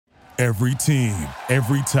Every team,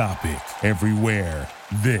 every topic, everywhere.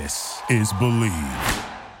 This is Believe.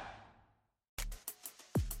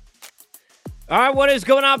 All right, what is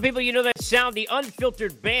going on, people? You know that sound. The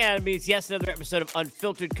Unfiltered Band means, yes, another episode of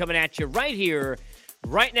Unfiltered coming at you right here,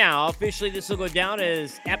 right now. Officially, this will go down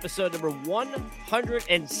as episode number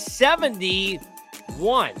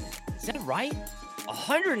 171. Is that right?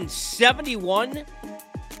 171?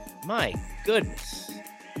 My goodness.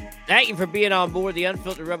 Thank you for being on board the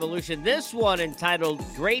Unfiltered Revolution. This one entitled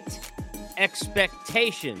Great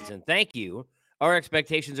Expectations. And thank you. Our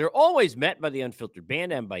expectations are always met by the Unfiltered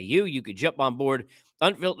Band and by you. You could jump on board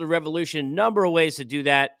Unfiltered Revolution. Number of ways to do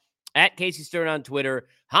that. At Casey Stern on Twitter.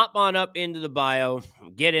 Hop on up into the bio.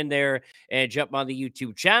 Get in there and jump on the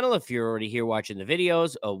YouTube channel. If you're already here watching the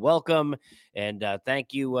videos, welcome. And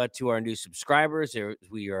thank you to our new subscribers.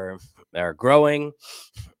 We are growing.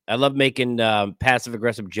 I love making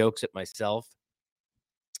passive-aggressive jokes at myself.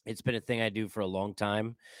 It's been a thing I do for a long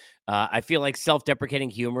time. I feel like self-deprecating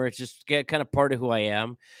humor. It's just kind of part of who I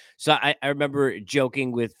am. So I remember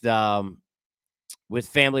joking with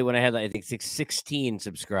family when I had, I think, 16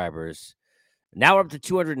 subscribers. Now we're up to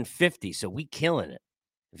 250, so we killing it.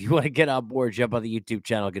 If you want to get on board, jump on the YouTube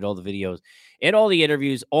channel, get all the videos and all the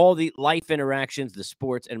interviews, all the life interactions, the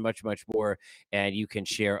sports, and much, much more, and you can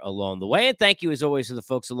share along the way. And thank you, as always, to the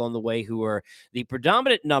folks along the way who are the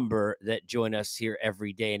predominant number that join us here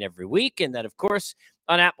every day and every week, and that, of course,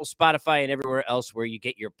 on Apple, Spotify, and everywhere else where you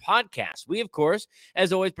get your podcasts. We, of course,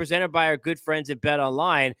 as always, presented by our good friends at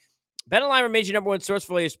BetOnline. BetOnline remains your number one source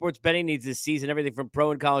for all your sports betting needs this season. Everything from pro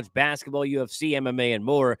and college basketball, UFC, MMA, and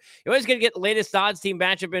more. You're always going to get the latest odds, team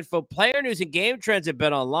matchup info, player news, and game trends at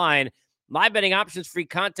BetOnline. Live betting options, free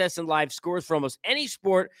contests, and live scores for almost any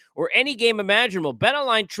sport or any game imaginable.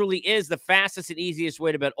 BetOnline truly is the fastest and easiest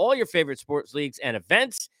way to bet all your favorite sports leagues and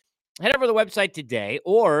events. Head over to the website today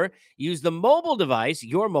or use the mobile device,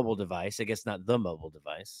 your mobile device. I guess not the mobile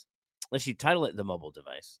device, unless you title it the mobile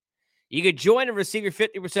device. You can join and receive your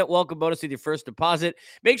 50% welcome bonus with your first deposit.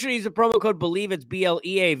 Make sure to use the promo code BELIEVE. It's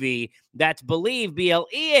BLEAV. That's BELIEVE,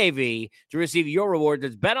 BLEAV, to receive your reward.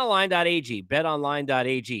 That's betonline.ag,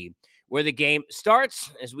 betonline.ag, where the game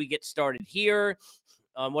starts. As we get started here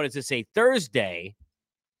on, what does this say, Thursday,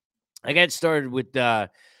 I got started with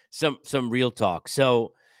some real talk.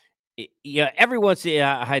 So, yeah, every once in a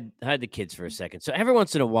while, I had the kids for a second. So every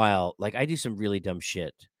once in a while, like, I do some really dumb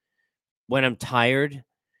shit when I'm tired.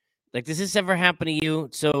 Like, does this ever happen to you?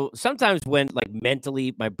 So sometimes when, like,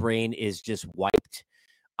 mentally my brain is just wiped,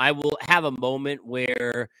 I will have a moment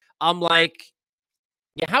where I'm like,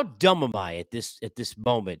 yeah, how dumb am I at this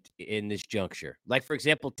moment in this juncture? Like, for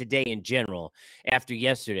example, today in general, after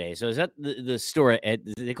yesterday. So I was at the store,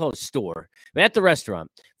 they call it a store, but at the restaurant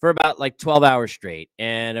for about like 12 hours straight.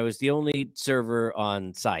 And I was the only server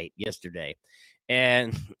on site yesterday.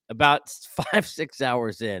 And about 5-6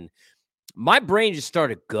 hours in, my brain just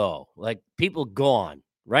started to go, like, people gone,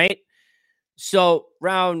 right? So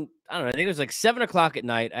around, I don't know, I think it was like 7 o'clock at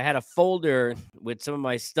night, I had a folder with some of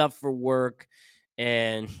my stuff for work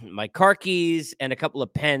and my car keys and a couple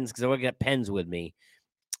of pens, because I want to get pens with me.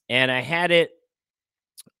 And I had it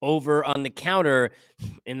over on the counter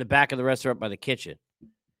in the back of the restaurant by the kitchen.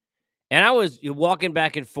 And I was walking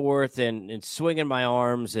back and forth and swinging my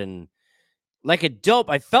arms, and like a dope,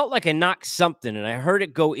 I felt like I knocked something, and I heard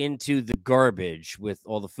it go into the garbage with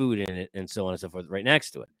all the food in it and so on and so forth right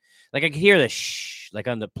next to it. Like, I could hear the shh, like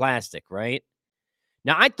on the plastic, right?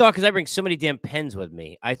 Now, I thought, because I bring so many damn pens with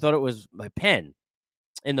me, I thought it was my pen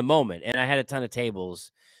in the moment, and I had a ton of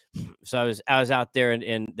tables. So I was out there,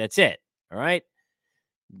 and that's it, all right?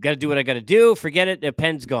 Got to do what I got to do. Forget it. The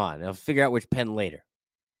pen's gone. I'll figure out which pen later.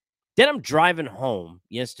 Then I'm driving home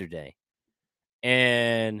yesterday,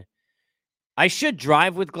 and I should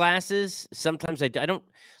drive with glasses. Sometimes I don't.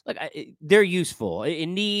 Like, they're useful.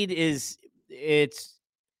 In need is it's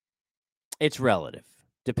relative,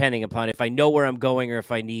 depending upon if I know where I'm going or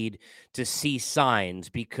if I need to see signs,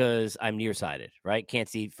 because I'm nearsighted, right? Can't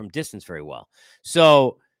see from distance very well.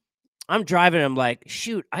 So I'm driving. I'm like,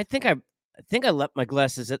 shoot, I think I left my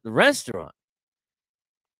glasses at the restaurant.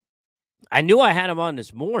 I knew I had them on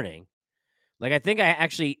this morning. Like, I think I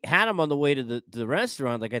actually had them on the way to the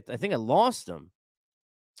restaurant. Like, I think I lost them.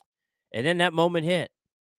 And then that moment hit.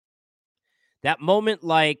 That moment,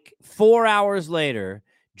 like 4 hours later,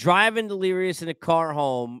 driving delirious in a car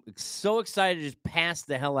home, so excited to just pass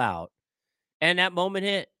the hell out. And that moment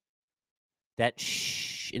hit. That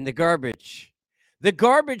shh in the garbage. The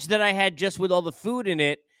garbage that I had just with all the food in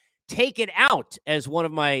it, take it out as one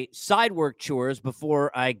of my side work chores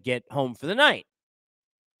before I get home for the night.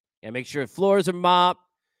 And make sure floors are mopped,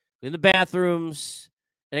 in the bathrooms,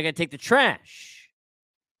 and I got to take the trash.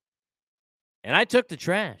 And I took the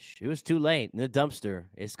trash. It was too late. In the dumpster,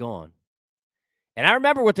 it's gone. And I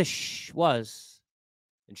remember what the shh was.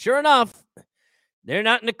 And sure enough, they're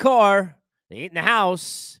not in the car. They ain't in the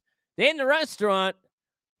house. They ain't in the restaurant.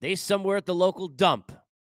 They somewhere at the local dump.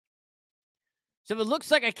 So if it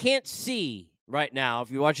looks like I can't see right now,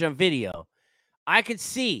 if you're watching on video, I could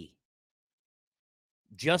see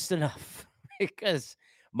just enough because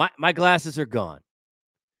my glasses are gone.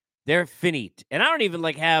 They're finite. And I don't even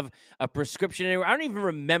have a prescription anywhere. I don't even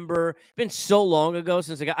remember. It's been so long ago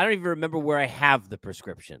since I don't even remember where I have the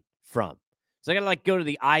prescription from. So I got to go to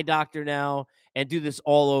the eye doctor now and do this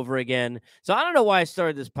all over again. So I don't know why I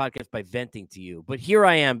started this podcast by venting to you, but here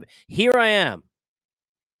I am. Here I am.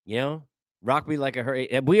 Rock me like a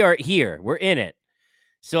hurricane. We are here. We're in it.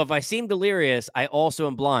 So if I seem delirious, I also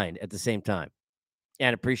am blind at the same time.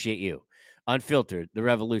 And appreciate you. Unfiltered, the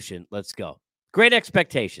revolution. Let's go. Great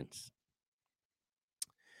expectations.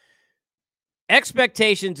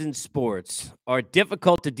 Expectations in sports are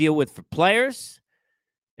difficult to deal with for players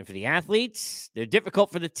and for the athletes. They're difficult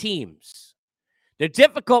for the teams. They're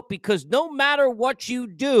difficult because no matter what you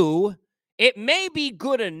do, it may be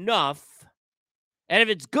good enough. And if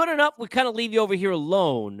it's good enough, we kind of leave you over here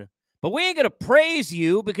alone. But we ain't going to praise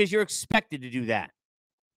you because you're expected to do that.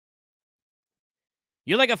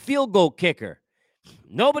 You're like a field goal kicker.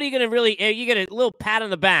 Nobody going to really, you get a little pat on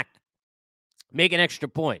the back, make an extra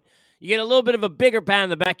point. You get a little bit of a bigger pat on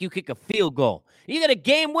the back, you kick a field goal. You get a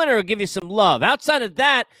game winner, will give you some love. Outside of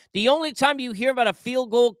that, the only time you hear about a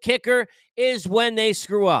field goal kicker is when they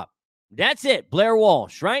screw up. That's it. Blair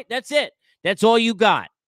Walsh, right? That's it. That's all you got.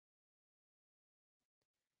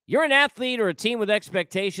 You're an athlete or a team with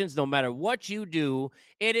expectations. No matter what you do,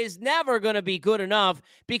 it is never going to be good enough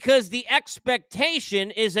because the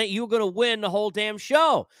expectation is that you're going to win the whole damn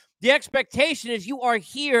show. The expectation is you are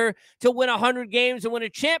here to win 100 games and win a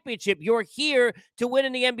championship. You're here to win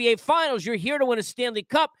in the NBA Finals. You're here to win a Stanley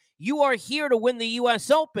Cup. You are here to win the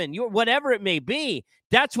U.S. Open. Whatever it may be,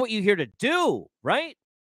 that's what you're here to do, right?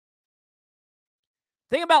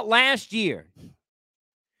 Think about last year.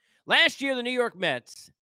 Last year, the New York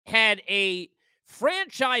Mets had a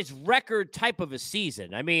franchise record type of a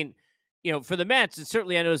season. I mean, for the Mets, and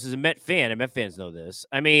certainly I know this as a Met fan, and Met fans know this.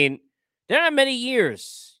 I mean, they're not many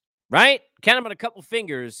years, right? Count them on a couple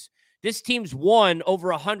fingers. This team's won over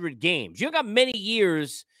 100 games. You got many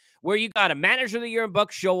years where you got a manager of the year in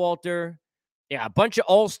Buck Showalter, a bunch of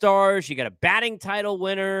all-stars, you got a batting title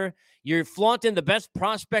winner, you're flaunting the best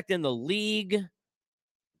prospect in the league.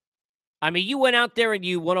 I mean, you went out there and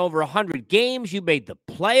you won over 100 games. You made the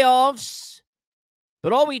playoffs.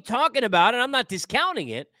 But all we talking about, and I'm not discounting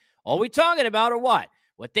it, all we talking about are what?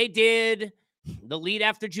 What they did, the lead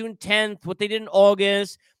after June 10th, what they did in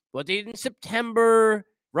August, what they did in September,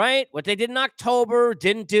 right? What they did in October,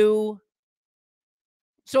 didn't do.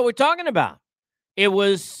 So we're talking about. It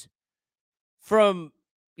was from,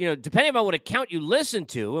 depending on what account you listen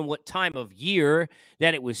to and what time of year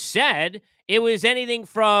that it was said, it was anything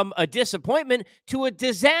from a disappointment to a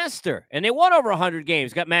disaster. And they won over 100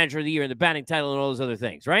 games, got manager of the year and the batting title and all those other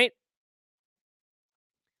things, right?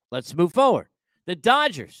 Let's move forward. The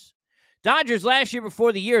Dodgers. Dodgers last year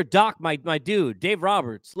before the year, Doc, my dude, Dave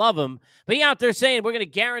Roberts, love him. But he out there saying, we're going to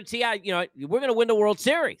guarantee, we're going to win the World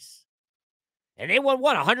Series. And they won,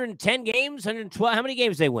 110 games, 112? How many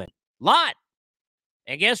games they win? Lot.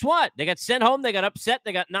 And guess what? They got sent home. They got upset.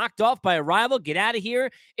 They got knocked off by a rival. Get out of here.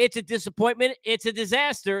 It's a disappointment. It's a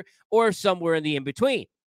disaster, or somewhere in the in-between.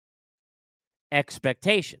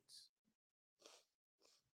 Expectations.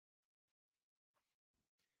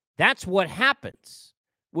 That's what happens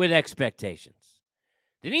with expectations.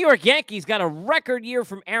 The New York Yankees got a record year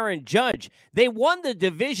from Aaron Judge. They won the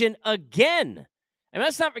division again. And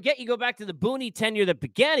let's not forget, you go back to the Booney tenure that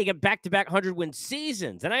began. He got back-to-back 100-win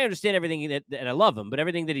seasons. And I understand everything and I love him, but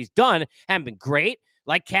everything that he's done hasn't been great.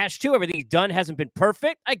 Like Cash, too. Everything he's done hasn't been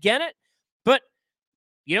perfect. I get it. But,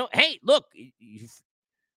 hey, look,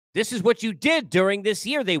 this is what you did during this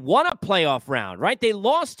year. They won a playoff round, right? They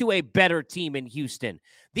lost to a better team in Houston.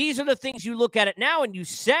 These are the things you look at it now and you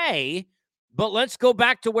say, but let's go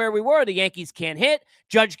back to where we were. The Yankees can't hit.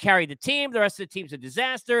 Judge carried the team. The rest of the team's a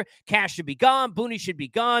disaster. Cash should be gone. Booney should be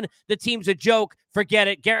gone. The team's a joke. Forget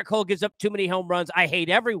it. Garrett Cole gives up too many home runs. I hate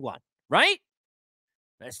everyone, right?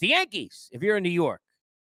 That's the Yankees if you're in New York.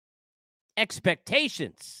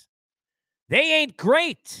 Expectations. They ain't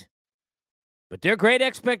great, but they're great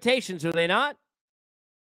expectations, are they not?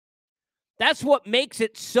 That's what makes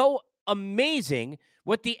it so amazing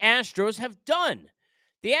what the Astros have done.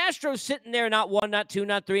 The Astros sitting there, not 1, not 2,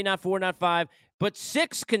 not 3, not 4, not 5, But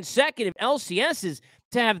 6 consecutive LCSs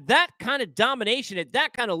to have that kind of domination at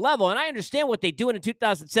that kind of level, and I understand what they doing in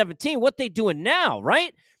 2017, what they doing now,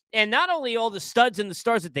 right? And not only all the studs and the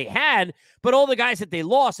stars that they had, but all the guys that they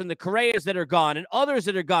lost and the Correas that are gone and others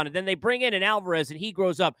that are gone. And then they bring in an Alvarez and he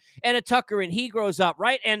grows up, and a Tucker and he grows up,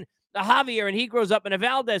 right? And a Javier and he grows up, and a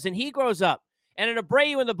Valdez and he grows up, and an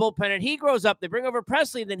Abreu in the bullpen and he grows up. They bring over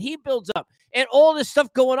Presley and then he builds up, and all this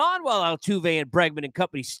stuff going on while Altuve and Bregman and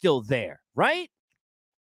company's still there, right?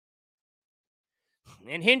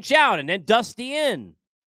 And Hinch out and then Dusty in.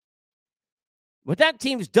 What that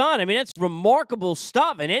team's done, I mean, that's remarkable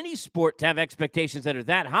stuff in any sport to have expectations that are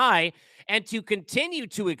that high and to continue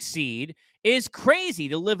to exceed is crazy.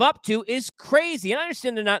 To live up to is crazy. And I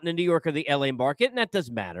understand they're not in the New York or the LA market, and that does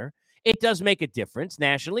matter. It does make a difference.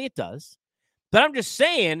 Nationally, it does. But I'm just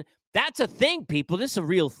saying, that's a thing, people. This is a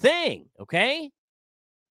real thing, okay?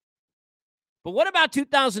 But what about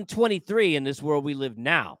 2023 in this world we live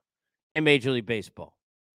now in Major League Baseball?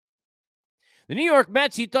 The New York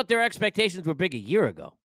Mets, you thought their expectations were big a year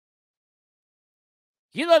ago.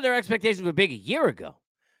 You thought their expectations were big a year ago.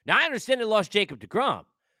 Now, I understand they lost Jacob deGrom,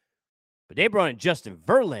 but they brought in Justin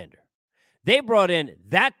Verlander. They brought in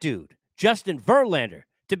that dude, Justin Verlander,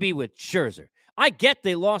 to be with Scherzer. I get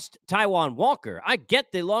they lost Taijuan Walker. I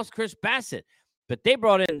get they lost Chris Bassett, but they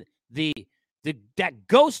brought in that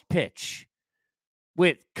ghost pitch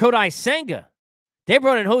with Kodai Senga. They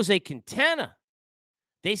brought in Jose Quintana.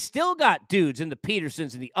 They still got dudes in the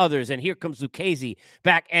Petersons and the others, and here comes Lucchesi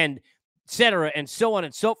back, and et cetera, and so on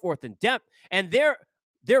and so forth in depth. And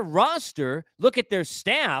their roster, look at their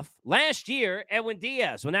staff last year. Edwin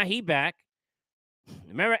Diaz, well, now he back.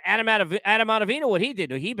 Remember Adam Ottavino, what he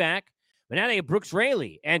did? He back. But now they have Brooks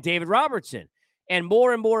Raley and David Robertson, and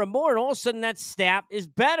more and more and more, and all of a sudden that staff is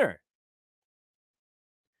better.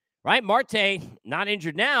 Right? Marte, not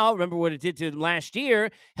injured now. Remember what it did to him last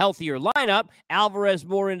year. Healthier lineup. Alvarez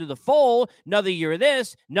more into the fold. Another year of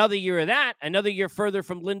this. Another year of that. Another year further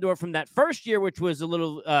from Lindor from that first year, which was a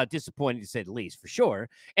little disappointing to say the least, for sure.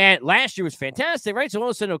 And last year was fantastic, right? So all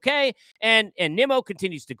of a sudden, okay. And Nimmo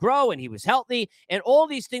continues to grow, and he was healthy. And all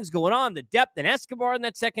these things going on. The depth and Escobar in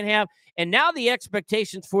that second half. And now the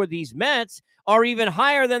expectations for these Mets are even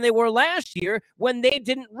higher than they were last year when they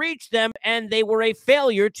didn't reach them and they were a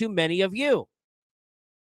failure to many of you.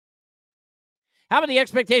 How about the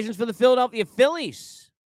expectations for the Philadelphia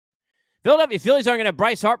Phillies? Philadelphia Phillies aren't going to have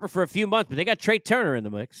Bryce Harper for a few months, but they got Trey Turner in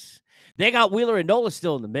the mix. They got Wheeler and Nola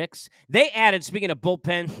still in the mix. They added, speaking of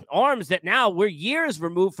bullpen arms, that now we're years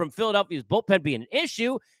removed from Philadelphia's bullpen being an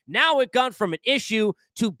issue. Now it's gone from an issue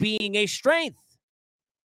to being a strength.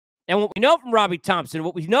 And what we know from Robbie Thompson,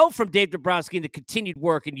 what we know from Dave Dombrowski and the continued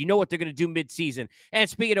work, and you know what they're going to do midseason. And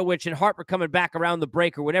speaking of which, and Harper coming back around the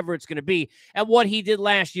break or whatever it's going to be, and what he did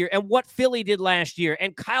last year, and what Philly did last year,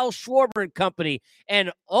 and Kyle Schwarber and company.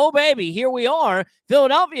 And, oh, baby, here we are.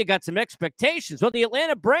 Philadelphia got some expectations. Well, the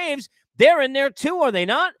Atlanta Braves, they're in there too, are they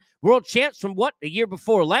not? World champs from what? The year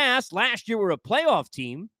before last. Last year, we're a playoff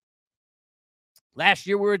team. Last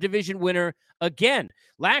year, we're a division winner again.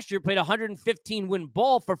 Last year, played 115-win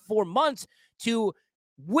ball for 4 months to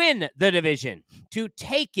win the division, to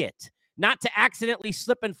take it, not to accidentally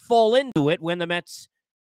slip and fall into it when the Mets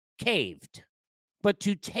caved, but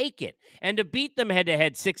to take it and to beat them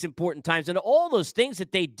head-to-head 6 important times and all those things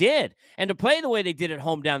that they did and to play the way they did at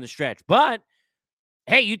home down the stretch. But,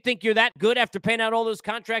 hey, you think you're that good after paying out all those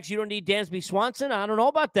contracts? You don't need Dansby Swanson? I don't know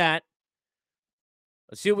about that.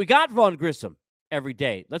 Let's see what we got, Vaughn Grissom. Every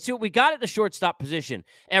day. Let's see what we got at the shortstop position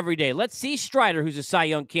every day. Let's see Strider, who's a Cy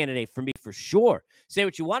Young candidate for me for sure. Say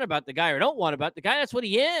what you want about the guy or don't want about the guy. That's what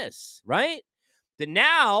he is, right? Then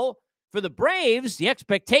now, for the Braves, the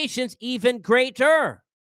expectations even greater.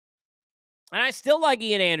 And I still like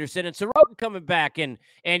Ian Anderson and Soroka coming back. And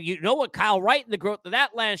you know what? Kyle Wright and the growth of that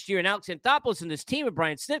last year, and Alex Anthopoulos and this team, and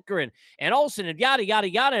Brian Snitker and Olsen and yada, yada,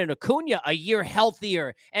 yada, and Acuna a year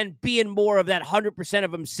healthier and being more of that 100%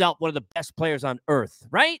 of himself, one of the best players on earth,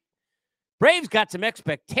 right? Braves got some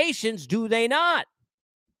expectations, do they not?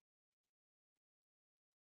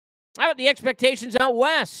 How about the expectations out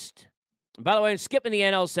west? And by the way, I'm skipping the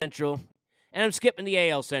NL Central, and I'm skipping the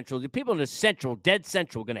AL Central. The people in the Central, dead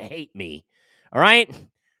Central, are going to hate me. All right?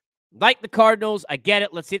 Like the Cardinals, I get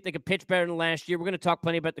it. Let's see if they can pitch better than last year. We're going to talk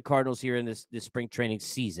plenty about the Cardinals here in this spring training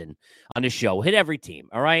season on the show. We'll hit every team,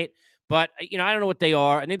 all right? But, I don't know what they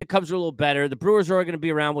are. I think the Cubs are a little better. The Brewers are going to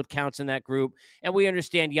be around with counts in that group. And we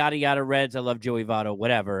understand yada, yada, Reds. I love Joey Votto,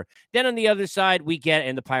 whatever. Then on the other side, we get,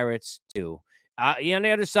 and the Pirates too. On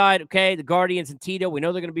the other side, okay, the Guardians and Tito, we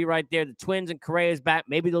know they're going to be right there. The Twins and Correa's back.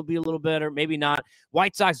 Maybe they'll be a little better, maybe not.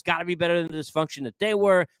 White Sox got to be better than the dysfunction that they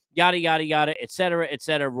were, yada, yada, yada, et cetera, et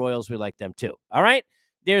cetera. Royals, we like them too. All right?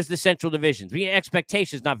 There's the Central Divisions.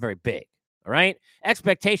 Expectations not very big, all right?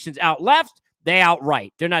 Expectations out left, they out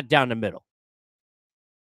right. They're not down the middle.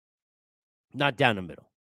 Not down the middle.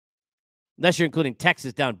 Unless you're including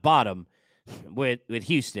Texas down bottom with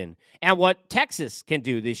Houston and what Texas can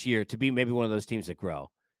do this year to be maybe one of those teams that grow,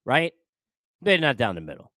 right? They're not down the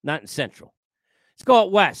middle, not in Central. Let's go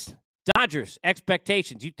out west. Dodgers,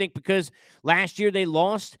 expectations. You think because last year they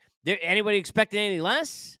lost, anybody expecting anything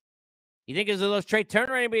less? You think as a little Trey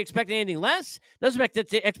Turner, anybody expecting anything less? Those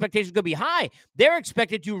expectations going to be high. They're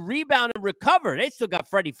expected to rebound and recover. They still got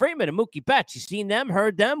Freddie Freeman and Mookie Betts. You seen them,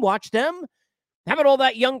 heard them, watched them? How about all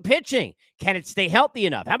that young pitching? Can it stay healthy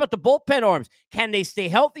enough? How about the bullpen arms? Can they stay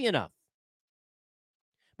healthy enough?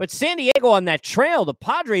 But San Diego on that trail, the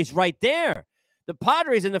Padres right there. The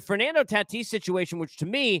Padres in the Fernando Tatis situation, which to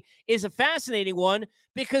me is a fascinating one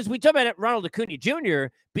because we talk about Ronald Acuna Jr.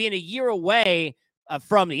 being a year away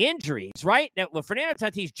from the injuries, right? Now, well, Fernando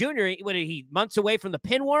Tatis Jr., what, he months away from the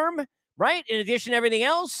pinworm, right? In addition to everything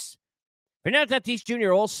else. Fernando Tatis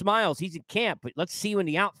Jr. all smiles. He's in camp, but let's see you in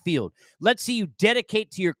the outfield. Let's see you dedicate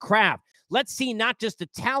to your craft. Let's see not just the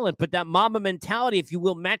talent, but that Mamba mentality, if you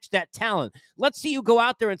will, match that talent. Let's see you go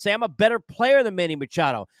out there and say, I'm a better player than Manny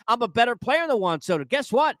Machado. I'm a better player than Juan Soto.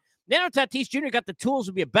 Guess what? Fernando Tatis Jr. got the tools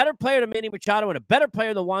to be a better player than Manny Machado and a better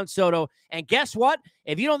player than Juan Soto. And guess what?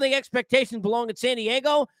 If you don't think expectations belong in San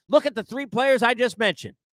Diego, look at the three players I just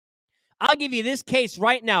mentioned. I'll give you this case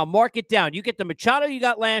right now. Mark it down. You get the Machado you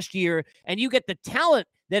got last year, and you get the talent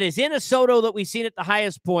that is in a Soto that we've seen at the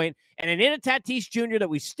highest point, and an in a Tatis Jr.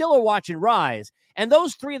 that we still are watching rise. And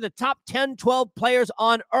those three are the top 10, 12 players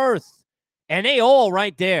on earth. And they all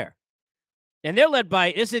right there. And they're led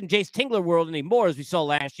by, this isn't Jace Tingler world anymore, as we saw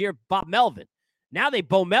last year, Bob Melvin. Now they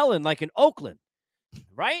Bo Melvin like in Oakland,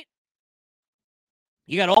 right?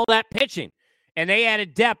 You got all that pitching. And they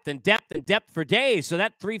added depth and depth and depth for days. So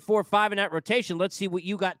that 3, 4, 5 in that rotation, let's see what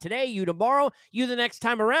you got today, you tomorrow, you the next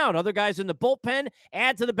time around. Other guys in the bullpen,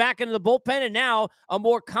 add to the back end of the bullpen, and now a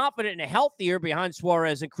more confident and healthier behind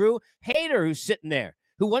Suarez and crew, Hader, who's sitting there,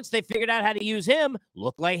 who once they figured out how to use him,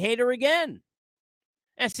 looked like Hader again.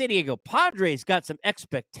 And San Diego Padres got some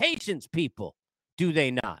expectations, people. Do they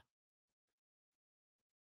not?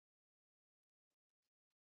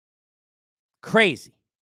 Crazy.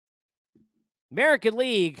 American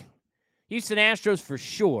League, Houston Astros for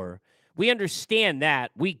sure. We understand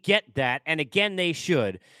that. We get that. And again, they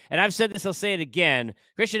should. And I've said this, I'll say it again.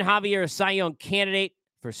 Christian Javier, a Cy Young candidate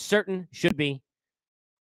for certain, should be.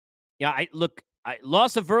 Yeah,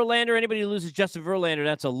 loss of Verlander, anybody who loses Justin Verlander,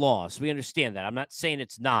 that's a loss. We understand that. I'm not saying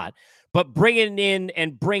it's not. But bringing in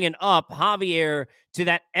and bringing up Javier to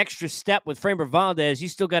that extra step with Framber Valdez, you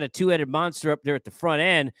still got a two-headed monster up there at the front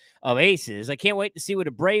end of aces. I can't wait to see what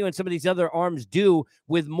Abreu and some of these other arms do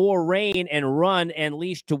with more rain and run and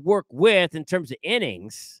leash to work with in terms of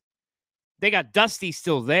innings. They got Dusty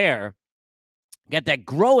still there. Got that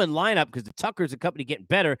growing lineup because the Tuckers and company getting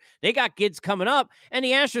better. They got kids coming up, and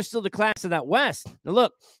the Astros still the class of that West. Now,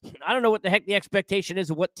 look, I don't know what the heck the expectation is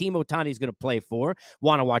of what team Ohtani's going to play for.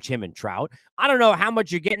 Want to watch him and Trout. I don't know how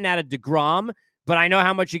much you're getting out of DeGrom, but I know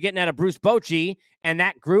how much you're getting out of Bruce Bochy, and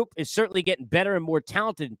that group is certainly getting better and more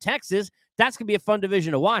talented in Texas. That's going to be a fun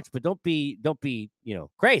division to watch, but don't be,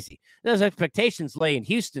 crazy. Those expectations lay in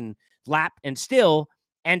Houston lap and still,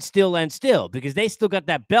 because they still got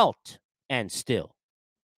that belt. And still.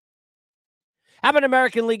 How about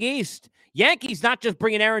American League East? Yankees not just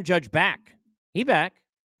bringing Aaron Judge back. He back.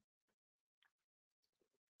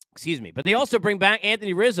 Excuse me. But they also bring back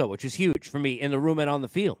Anthony Rizzo, which is huge for me in the room and on the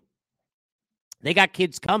field. They got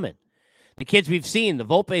kids coming. The kids we've seen, the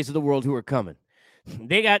Volpes of the world who are coming.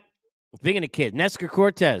 They got, speaking of kids, Nestor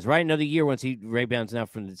Cortez, right? Another year once he rebounds now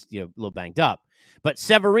from this, a little banged up. But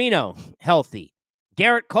Severino, healthy.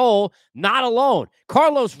 Garrett Cole, not alone.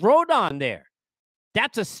 Carlos Rodon there.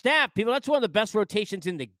 That's a staff, people. That's one of the best rotations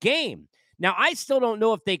in the game. Now, I still don't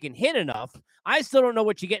know if they can hit enough. I still don't know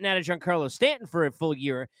what you're getting out of Giancarlo Stanton for a full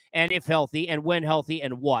year, and if healthy, and when healthy,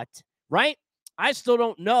 and what, right? I still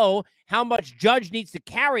don't know how much Judge needs to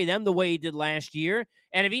carry them the way he did last year,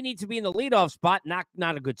 and if he needs to be in the leadoff spot,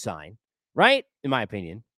 not a good sign, right? In my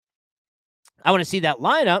opinion. I want to see that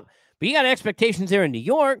lineup. But you got expectations there in New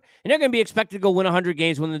York, and they're going to be expected to go win 100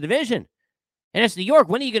 games, win the division. And it's New York.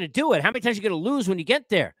 When are you going to do it? How many times are you going to lose when you get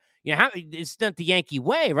there? It's not the Yankee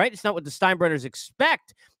way, right? It's not what the Steinbrenners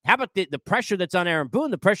expect. How about the pressure that's on Aaron Boone,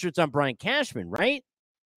 the pressure that's on Brian Cashman, right?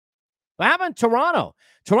 What happened in Toronto?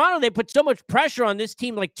 Toronto, they put so much pressure on this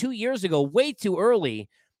team like 2 years ago, way too early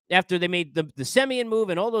after they made the Semien move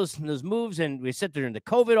and all those moves, and we sat there in the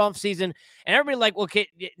COVID offseason, and everybody like, okay,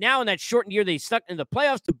 now in that shortened year, they stuck in the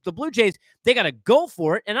playoffs. The Blue Jays, they got to go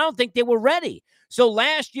for it, and I don't think they were ready. So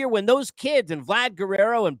last year when those kids and Vlad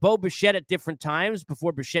Guerrero and Bo Bichette at different times,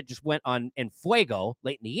 before Bichette just went on en fuego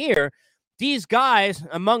late in the year, these guys,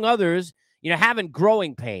 among others, having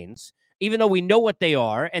growing pains, even though we know what they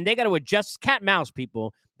are, and they got to adjust. Cat and mouse,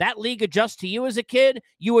 people. That league adjusts to you as a kid,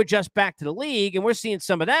 you adjust back to the league, and we're seeing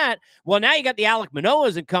some of that. Well, now you got the Alek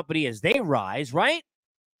Manoahs and company as they rise, right?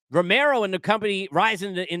 Romero and the company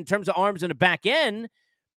rising in terms of arms in the back end,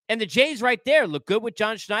 and the Jays right there look good with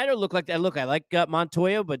John Schneider. I like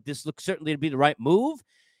Montoya, but this looks certainly to be the right move.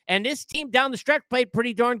 And this team down the stretch played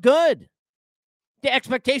pretty darn good. The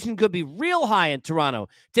expectation could be real high in Toronto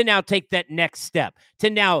to now take that next step, to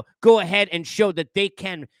now go ahead and show that they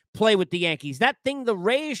can play with the Yankees. That thing the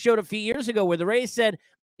Rays showed a few years ago where the Rays said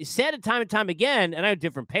it time and time again, and I have a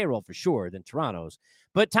different payroll for sure than Toronto's,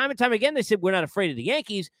 but time and time again they said, we're not afraid of the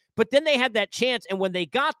Yankees. But then they had that chance, and when they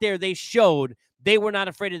got there, they showed they were not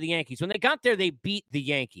afraid of the Yankees. When they got there, they beat the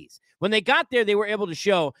Yankees. When they got there, they were able to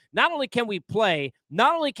show not only can we play,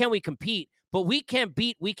 not only can we compete, but we can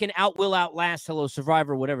outlast, hello,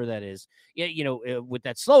 survivor, whatever that is, with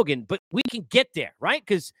that slogan, but we can get there, right?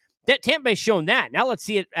 Because that Tampa Bay's shown that. Now let's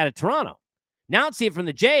see it out of Toronto. Now let's see it from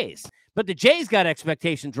the Jays. But the Jays got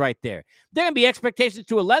expectations right there. There are going to be expectations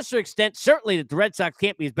to a lesser extent, certainly that the Red Sox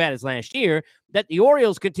can't be as bad as last year, that the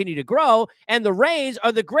Orioles continue to grow, and the Rays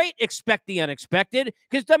are the great expect the unexpected,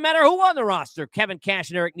 because it doesn't matter who on the roster, Kevin Cash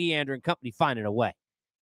and Eric Neander and company finding a way.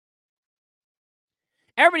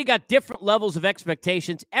 Everybody got different levels of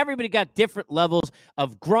expectations. Everybody got different levels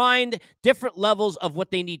of grind, different levels of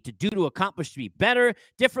what they need to do to accomplish to be better,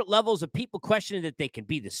 different levels of people questioning that they can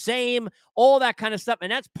be the same, all that kind of stuff.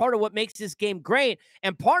 And that's part of what makes this game great.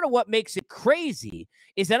 And part of what makes it crazy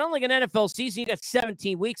is that unlike an NFL season, you got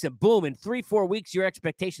 17 weeks and boom, in 3-4 weeks, your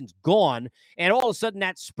expectations gone. And all of a sudden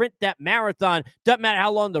that sprint, that marathon, doesn't matter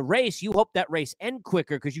how long the race, you hope that race end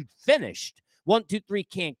quicker because you finished 1, 2, 3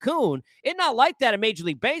 Cancun. It's not like that in Major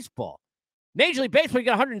League Baseball. Major League Baseball, you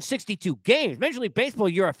got 162 games. Major League Baseball,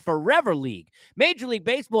 you're a forever league. Major League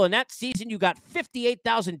Baseball, in that season, you got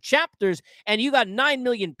 58,000 chapters, and you got 9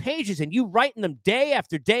 million pages, and you writing them day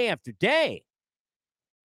after day after day.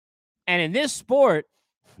 And in this sport,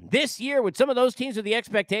 this year, with some of those teams with the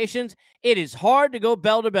expectations, it is hard to go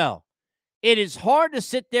bell to bell. It is hard to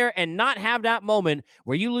sit there and not have that moment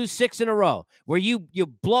where you lose 6 in a row, where you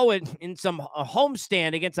blow it in a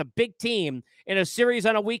homestand against a big team in a series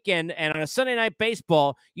on a weekend, and on a Sunday night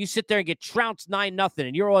baseball, you sit there and get trounced 9-0,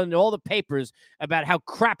 and you're on all the papers about how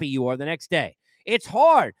crappy you are the next day. It's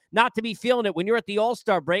hard not to be feeling it when you're at the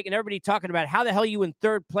All-Star break and everybody talking about how the hell you in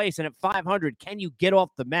third place and at 500, can you get off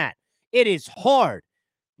the mat? It is hard.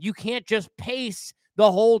 You can't just pace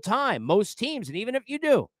the whole time. Most teams, and even if you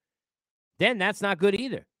do, then that's not good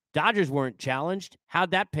either. Dodgers weren't challenged. How'd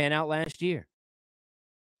that pan out last year?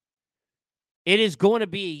 It is going to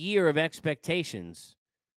be a year of expectations.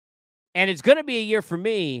 And it's going to be a year for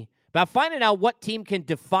me about finding out what team can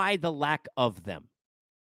defy the lack of them.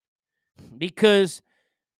 Because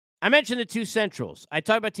I mentioned the two Centrals. I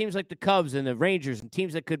talked about teams like the Cubs and the Rangers and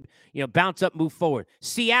teams that could, bounce up, move forward.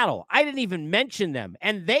 Seattle, I didn't even mention them.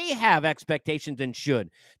 And they have expectations and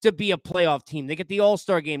should to be a playoff team. They get the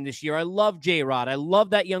All-Star game this year. I love J-Rod. I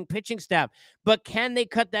love that young pitching staff. But can they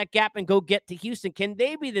cut that gap and go get to Houston? Can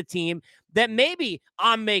they be the team that maybe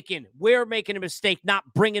we're making a mistake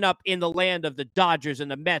not bringing up in the land of the Dodgers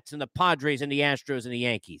and the Mets and the Padres and the Astros and the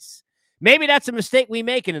Yankees? Maybe that's a mistake we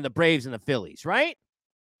making in the Braves and the Phillies, right?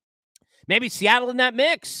 Maybe Seattle in that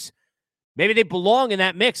mix. Maybe they belong in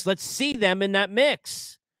that mix. Let's see them in that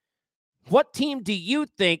mix. What team do you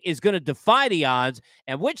think is going to defy the odds,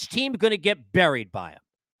 and which team is going to get buried by them?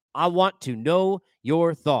 I want to know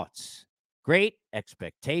your thoughts. Great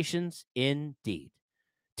expectations indeed.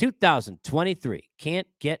 2023 can't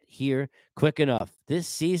get here quick enough. This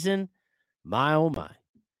season, my oh my.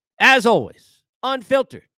 As always,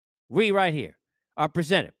 Unfiltered, we right here are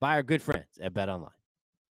presented by our good friends at BetOnline.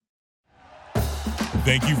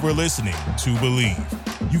 Thank you for listening to Believe.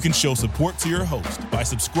 You can show support to your host by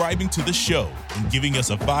subscribing to the show and giving us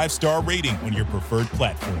a 5-star rating on your preferred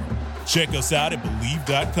platform. Check us out at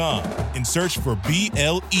Believe.com and search for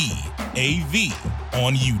BLEAV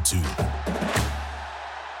on YouTube.